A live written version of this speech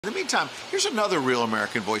In the meantime, here's another real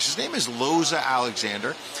American voice. His name is Loza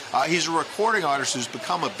Alexander. He's a recording artist who's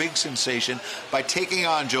become a big sensation by taking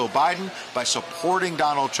on Joe Biden, by supporting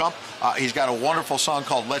Donald Trump. He's got a wonderful song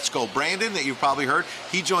called Let's Go Brandon that you've probably heard.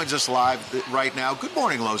 He joins us live right now. Good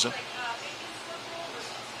morning, Loza.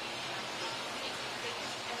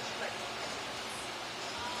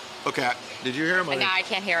 Okay, did you hear him? No, I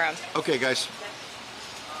can't hear him. Okay, guys.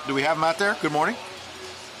 Do we have him out there? Good morning.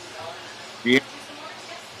 Yeah.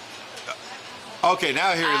 Okay, now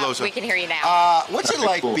I hear you, Loza. We can hear you now. What's it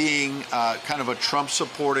like being kind of a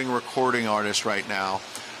Trump-supporting recording artist right now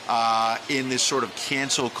in this sort of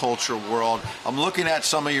cancel culture world? I'm looking at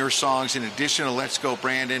some of your songs. In addition to Let's Go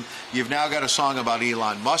Brandon, you've now got a song about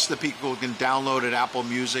Elon Musk that people can download at Apple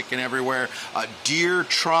Music and everywhere. Dear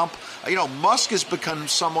Trump. You know, Musk has become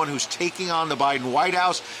someone who's taking on the Biden White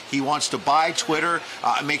House. He wants to buy Twitter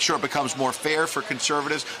and make sure it becomes more fair for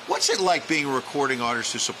conservatives. What's it like being a recording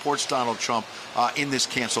artist who supports Donald Trump in this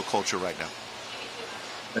cancel culture right now?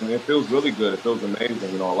 And it feels really good. It feels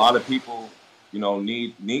amazing. You know, a lot of people,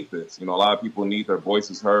 need this. You know, a lot of people need their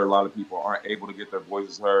voices heard. A lot of people aren't able to get their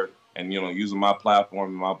voices heard. And, using my platform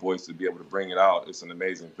and my voice to be able to bring it out, it's an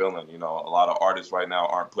amazing feeling. You know, a lot of artists right now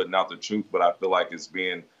aren't putting out the truth, but I feel like it's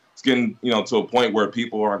getting, to a point where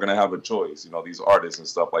people aren't going to have a choice, these artists and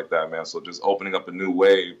stuff like that, man. So just opening up a new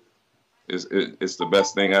wave it's the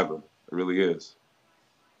best thing ever. It really is.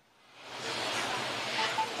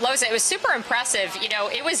 Loza, it was super impressive.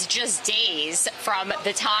 It was just days from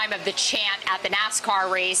the time of the chant at the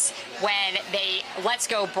NASCAR race when the Let's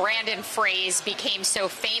Go Brandon phrase became so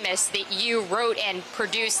famous that you wrote and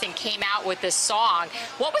produced and came out with this song.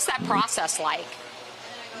 What was that process like?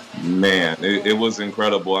 Man, it was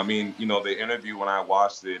incredible. I mean, the interview, when I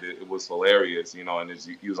watched it, it was hilarious, and it's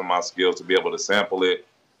using my skills to be able to sample it,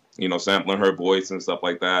 sampling her voice and stuff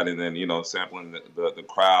like that. And then, sampling the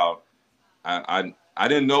crowd. I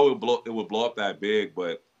didn't know it would blow up that big,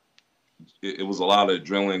 but it was a lot of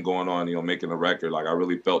adrenaline going on, making a record. Like, I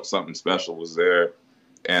really felt something special was there.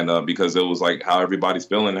 And because it was like how everybody's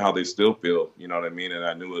feeling and how they still feel, you know what I mean? And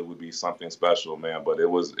I knew it would be something special, man. But it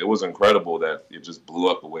was incredible that it just blew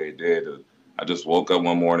up the way it did. I just woke up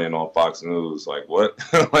one morning on Fox News, like, what?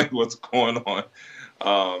 Like, what's going on?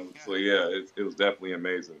 So, yeah, it was definitely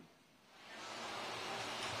amazing.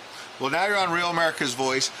 Well, now you're on Real America's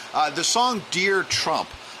Voice. The song Dear Trump.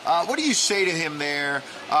 What do you say to him there?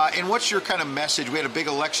 And what's your kind of message? We had a big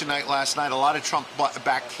election night last night. A lot of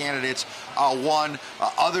Trump-backed candidates won.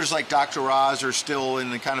 Others, like Dr. Oz, are still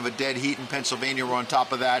in kind of a dead heat in Pennsylvania. We're on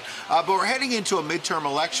top of that. But we're heading into a midterm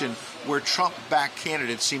election where Trump-backed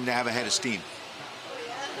candidates seem to have a head of steam.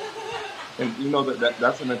 And,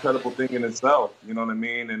 that's an incredible thing in itself. You know what I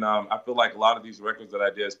mean? And I feel like a lot of these records that I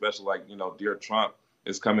did, especially like, Dear Trump,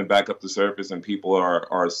 is coming back up the surface, and people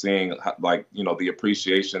are seeing, like, the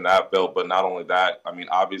appreciation that I felt. But not only that, I mean,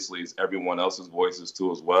 obviously it's everyone else's voices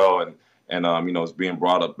too as well. And it's being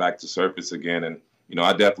brought up back to surface again. And,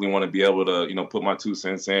 I definitely want to be able to, put my 2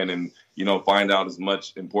 cents in and, find out as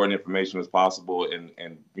much important information as possible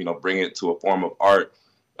and bring it to a form of art.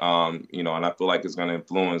 And I feel like it's going to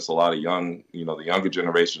influence a lot of the younger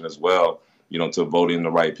generation as well, to vote in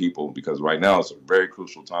the right people, because right now it's a very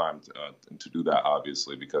crucial time to do that,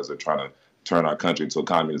 obviously, because they're trying to turn our country into a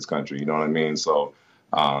communist country. You know what I mean? So,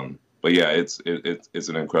 but yeah, it's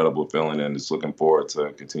an incredible feeling, and just looking forward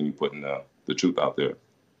to continue putting the truth out there.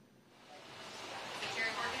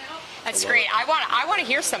 That's great. I want to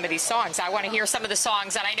hear some of these songs. I want to hear some of the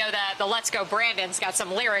songs, and I know that the Let's Go Brandon's got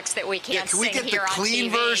some lyrics that we can't sing here on TV. Can we get the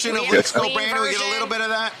clean version of Let's Go Brandon? We get a little bit of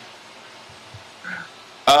that?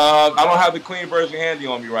 I don't have the clean version handy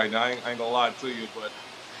on me right now. I ain't gonna lie to you, but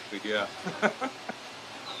yeah.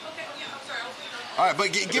 All right,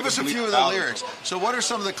 but give us a few of the lyrics. So what are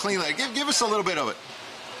some of the clean lyrics? Give us a little bit of it.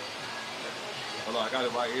 Hold on, I got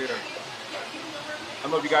it right here. I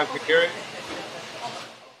don't know if you guys can hear it.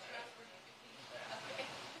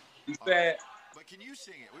 He said, but can you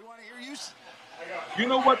sing it? We want to hear you. You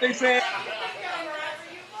know what they said?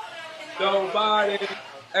 Joe Biden.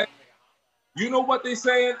 You know what they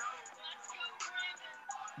saying?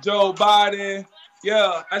 Joe Biden.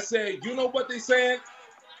 Yeah, I said, you know what they saying?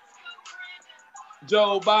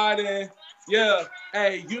 Joe Biden. Yeah.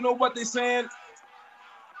 Hey, you know what they saying?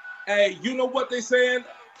 Hey, you know what they saying?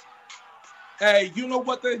 Hey, you know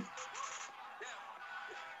what they?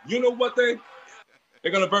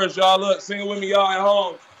 They're gonna verse y'all up. Sing it with me, y'all at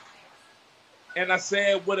home. And I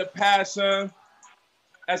said with a passion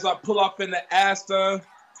as I pull off in the Aston.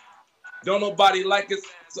 Don't nobody like it.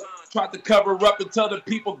 So try to cover up and tell the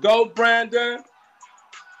people, go, Brandon.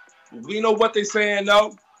 We know what they saying,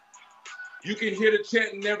 though. You can hear the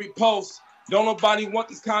chant in every post. Don't nobody want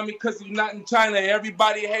this commie because he's not in China.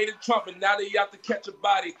 Everybody hated Trump, and now they out to catch a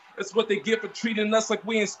body. That's what they get for treating us like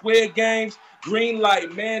we in Squid Games. Green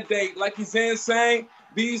light, mandate, like he's insane.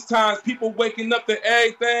 These times, people waking up to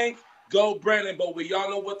everything. Go Brandon, but we all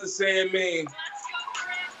know what the saying means.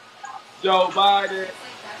 Joe Biden.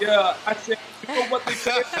 Yeah, I said, you know what they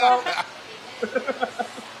say about?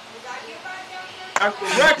 That's the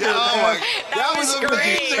record, man. That was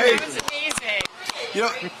amazing. That was amazing. You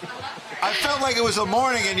know, I felt like it was a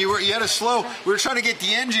morning, and you had a slow. We were trying to get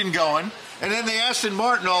the engine going, and then the Aston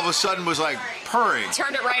Martin all of a sudden was like purring.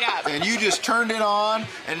 Turned it right up. And you just turned it on,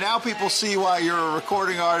 and now people see why you're a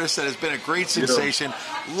recording artist that has been a great sensation.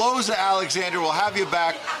 Loza Alexander, will have you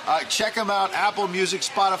back. Check him out, Apple Music,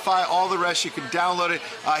 Spotify, all the rest. You can download it.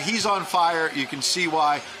 He's on fire. You can see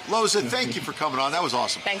why. Loza, thank you for coming on. That was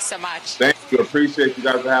awesome. Thanks so much. Thank you. Appreciate you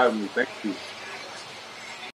guys for having me. Thank you.